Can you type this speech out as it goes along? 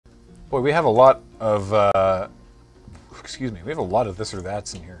Boy, we have a lot of, excuse me, we have a lot of this or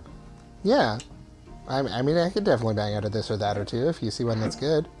that's in here. Yeah. I mean, I could definitely bang out a this or that or two if you see one that's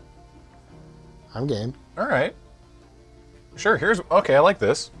good. I'm game. All right. Sure, okay, I like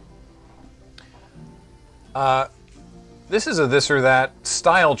this. This is a this or that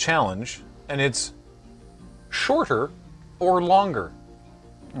style challenge, and it's shorter or longer.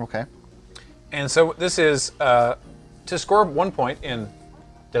 Okay. And so this is, to score 1 point in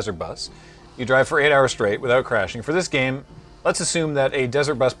Desert Bus, you drive for 8 hours straight without crashing. For this game, let's assume that a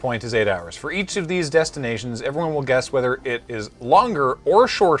Desert Bus point is 8 hours. For each of these destinations, everyone will guess whether it is longer or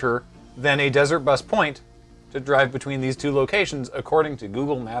shorter than a Desert Bus point to drive between these two locations according to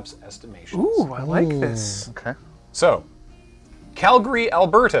Google Maps estimations. Ooh, I like this. Okay. So, Calgary,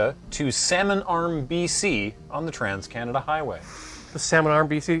 Alberta to Salmon Arm, BC on the Trans-Canada Highway. The Salmon Arm,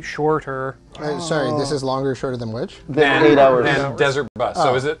 BC, shorter. Sorry, this is longer or shorter than which? Then 8 hours. And Desert Bus.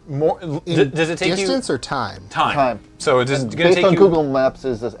 So is it more, does it take distance or time? Time. So it's going to Based take on you... Google Maps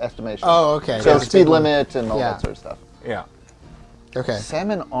is this estimation. Oh, okay. So It's speed taking- limit and all Yeah. that sort of stuff. Yeah. Okay.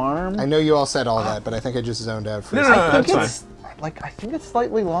 Salmon Arm. I know you all said all that, but I think I just zoned out for a No, second. that's fine. It's, I think it's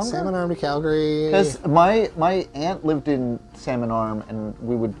slightly longer. Salmon Arm to Calgary. Because my aunt lived in Salmon Arm, and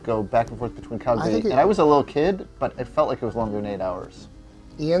we would go back and forth between Calgary. think And I was a little kid, but it felt like it was longer than 8 hours.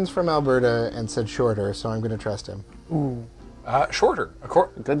 Ian's from Alberta and said shorter, so I'm going to trust him. Ooh. Shorter.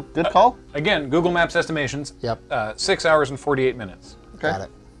 Good call. Again, Google Maps estimations. Yep. 6 hours and 48 minutes. Okay. Got it.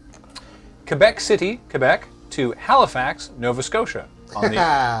 Quebec City, Quebec to Halifax, Nova Scotia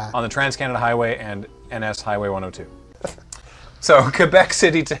on the Trans-Canada Highway and NS Highway 102. So Quebec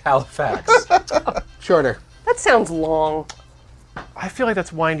City to Halifax. Shorter. That sounds long. I feel like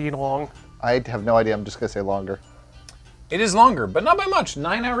that's windy and long. I have no idea. I'm just going to say longer. It is longer, but not by much.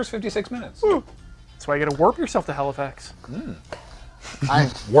 9 hours, 56 minutes. That's why you got to warp yourself to Halifax.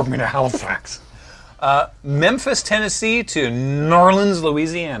 Warp me to Halifax. Memphis, Tennessee to New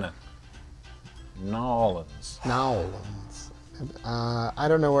Louisiana. New Orleans. I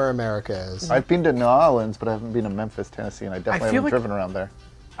don't know where America is. I've been to New Orleans, but I haven't been to Memphis, Tennessee, and I definitely feel haven't like- driven around there.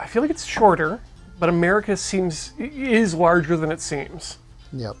 I feel like it's shorter, but America is larger than it seems.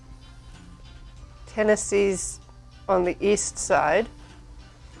 Yep. Tennessee's on the east side.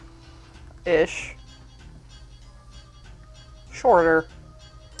 Ish. Shorter.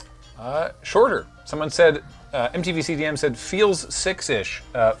 Shorter. Someone said, MTV CDM said, feels 6-ish.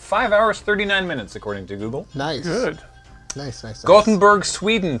 5 hours, 39 minutes, according to Google. Nice. Good. Nice. Gothenburg,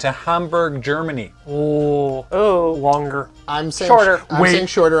 Sweden to Hamburg, Germany. Oh, longer. I'm saying Shorter. I'm saying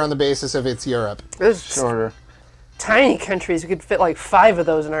shorter on the basis of it's Europe. There's Shorter. tiny countries. We could fit like 5 of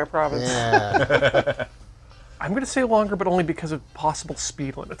those in our province. Yeah. I'm going to say longer, but only because of possible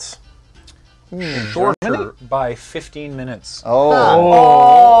speed limits. Shorter by 15 minutes.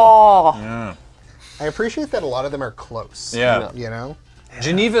 Oh. Yeah. I appreciate that a lot of them are close. Yeah. You know?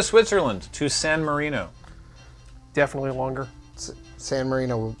 Geneva, Switzerland to San Marino. Definitely longer. San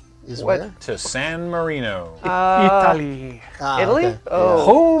Marino is What? where? To San Marino. Italy. Ah, Italy? okay. Oh.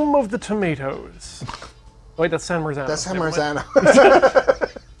 Home of the tomatoes. Wait, that's San Marzano. That's San Never mind.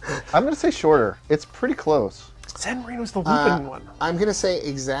 Marzano. I'm going to say shorter. It's pretty close. San Marino's the Lupin one. I'm going to say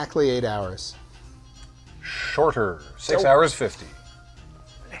exactly 8 hours. Shorter. 6 hours 50.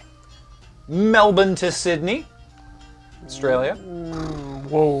 Melbourne to Sydney, Australia.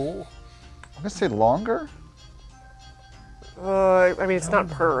 Whoa. I'm going to say longer. I mean, it's not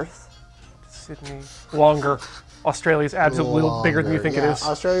Perth. Sydney. Longer. Australia's absolutely bigger than you think it is.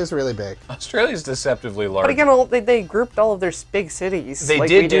 Australia's really big. Australia's deceptively large. But again, they grouped all of their big cities. They like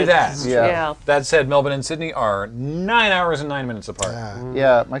did we do that. Yeah. That said, Melbourne and Sydney are 9 hours and 9 minutes apart.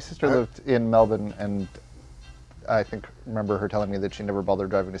 Yeah, my sister lived in Melbourne, and I remember her telling me that she never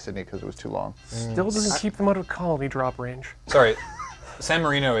bothered driving to Sydney because it was too long. Still doesn't keep them out of colony drop range. Sorry, San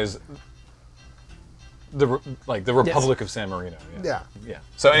Marino is the Republic of San Marino. Yeah.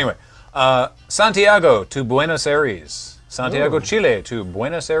 So anyway, Santiago to Buenos Aires, Santiago, Chile to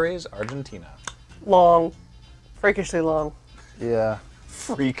Buenos Aires, Argentina. Long. Freakishly long. Yeah.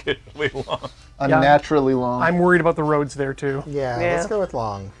 Freakishly long. Unnaturally long. I'm worried about the roads there too. Yeah, Yeah. let's go with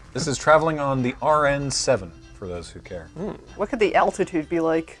long. This is traveling on the RN7 for those who care. What could the altitude be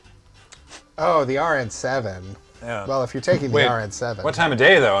like? Oh, the RN7. Yeah. Well, if you're taking the Wait, RN7. What time of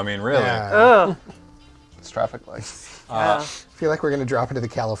day though? I mean, really? Yeah. It's traffic lights. I feel like we're going to drop into the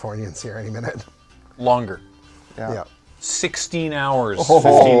Californians here any minute. Longer. Yeah. 16 hours,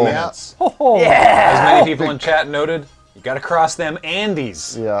 15 minutes. Yeah. As many people in chat noted, you got to cross them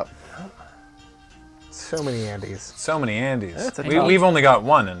Andes. Yeah. So many Andes. So many Andes. That's a We've only got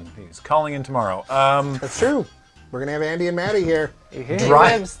one, and he's calling in tomorrow. That's true. We're going to have Andy and Maddie here. He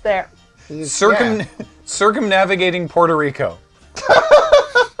Drive. lives there. Circumnavigating Puerto Rico,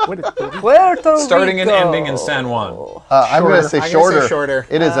 Puerto starting and Rico. ending in San Juan. I'm going to say I'm gonna shorter. say shorter.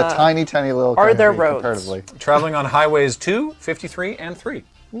 It is a tiny, tiny little Are country there roads? comparatively. Traveling on highways 2, 53, and 3.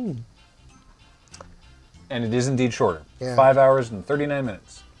 And it is indeed shorter. Yeah. 5 hours and 39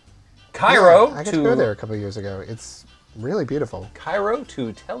 minutes. Cairo I got to go there a couple years ago. It's really beautiful. Cairo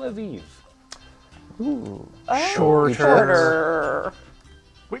to Tel Aviv. Shorter. Shorter.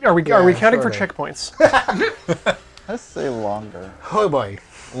 Wait, are we Yeah, counting for shorter. checkpoints? Let's say longer. Oh boy.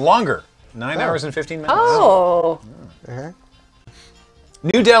 Longer. 9 hours and 15 minutes. Oh. Okay.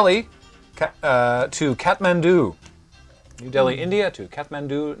 New Delhi to Kathmandu. New Delhi, India to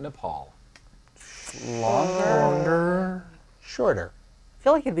Kathmandu, Nepal. Longer. Shorter. I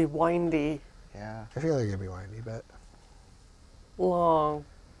feel like it'd be windy. Yeah. I feel like it'd be windy, but Long.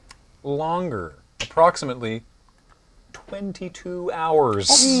 Longer. Approximately 22 hours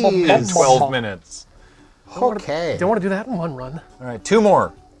Jeez. and 12 minutes. okay. Don't want to do that in one run. All right, 2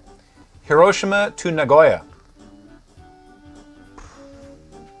 more. Hiroshima to Nagoya.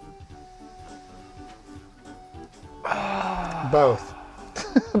 Both.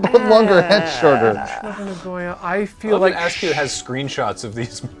 Both longer and shorter. Nagoya. I I feel love like that Askew has screenshots of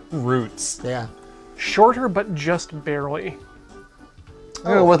these routes. Yeah. shorter, but just barely. I'm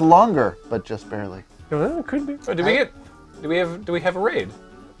gonna go with longer, but just barely. It could be. Oh, do we have a raid,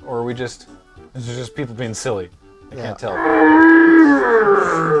 or are we just? Is it just people being silly? I Yeah. can't tell.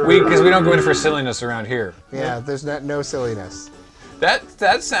 Because we don't go in for silliness around here. Yeah. There's no silliness.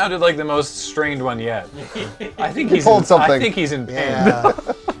 That sounded like the most strained one yet. I think he's pulled I something. think he's in pain. Yeah.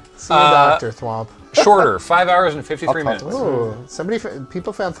 See you, Dr. Thwomp. Shorter, 5 hours and 53 minutes. Ooh,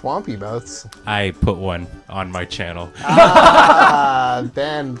 people found Thwompy boats. I put one on my channel.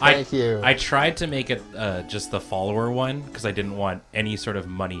 Ben, thank you. I tried to make it just the follower one because I didn't want any sort of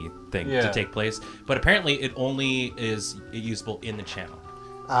money thing Yeah. to take place. But apparently, it only is usable in the channel.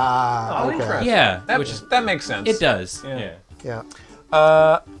 Oh, okay. interesting. Yeah, That, which is that makes sense. it does. Yeah. Yeah.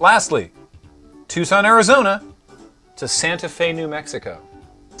 Yeah. Lastly, Tucson, Arizona to Santa Fe, New Mexico.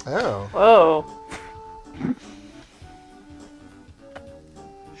 Oh. Oh.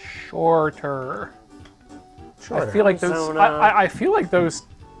 Shorter. Shorter. I feel like those. Arizona. I feel like those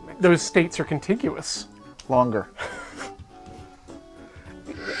states are contiguous. Longer.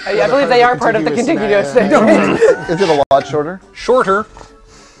 I believe they are part of the contiguous state. Is it a lot shorter? Shorter,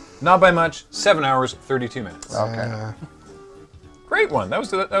 not by much, 7 hours, 32 minutes. Okay. Great one. That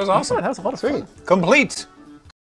was awesome. That was a lot of Sweet. fun. Complete.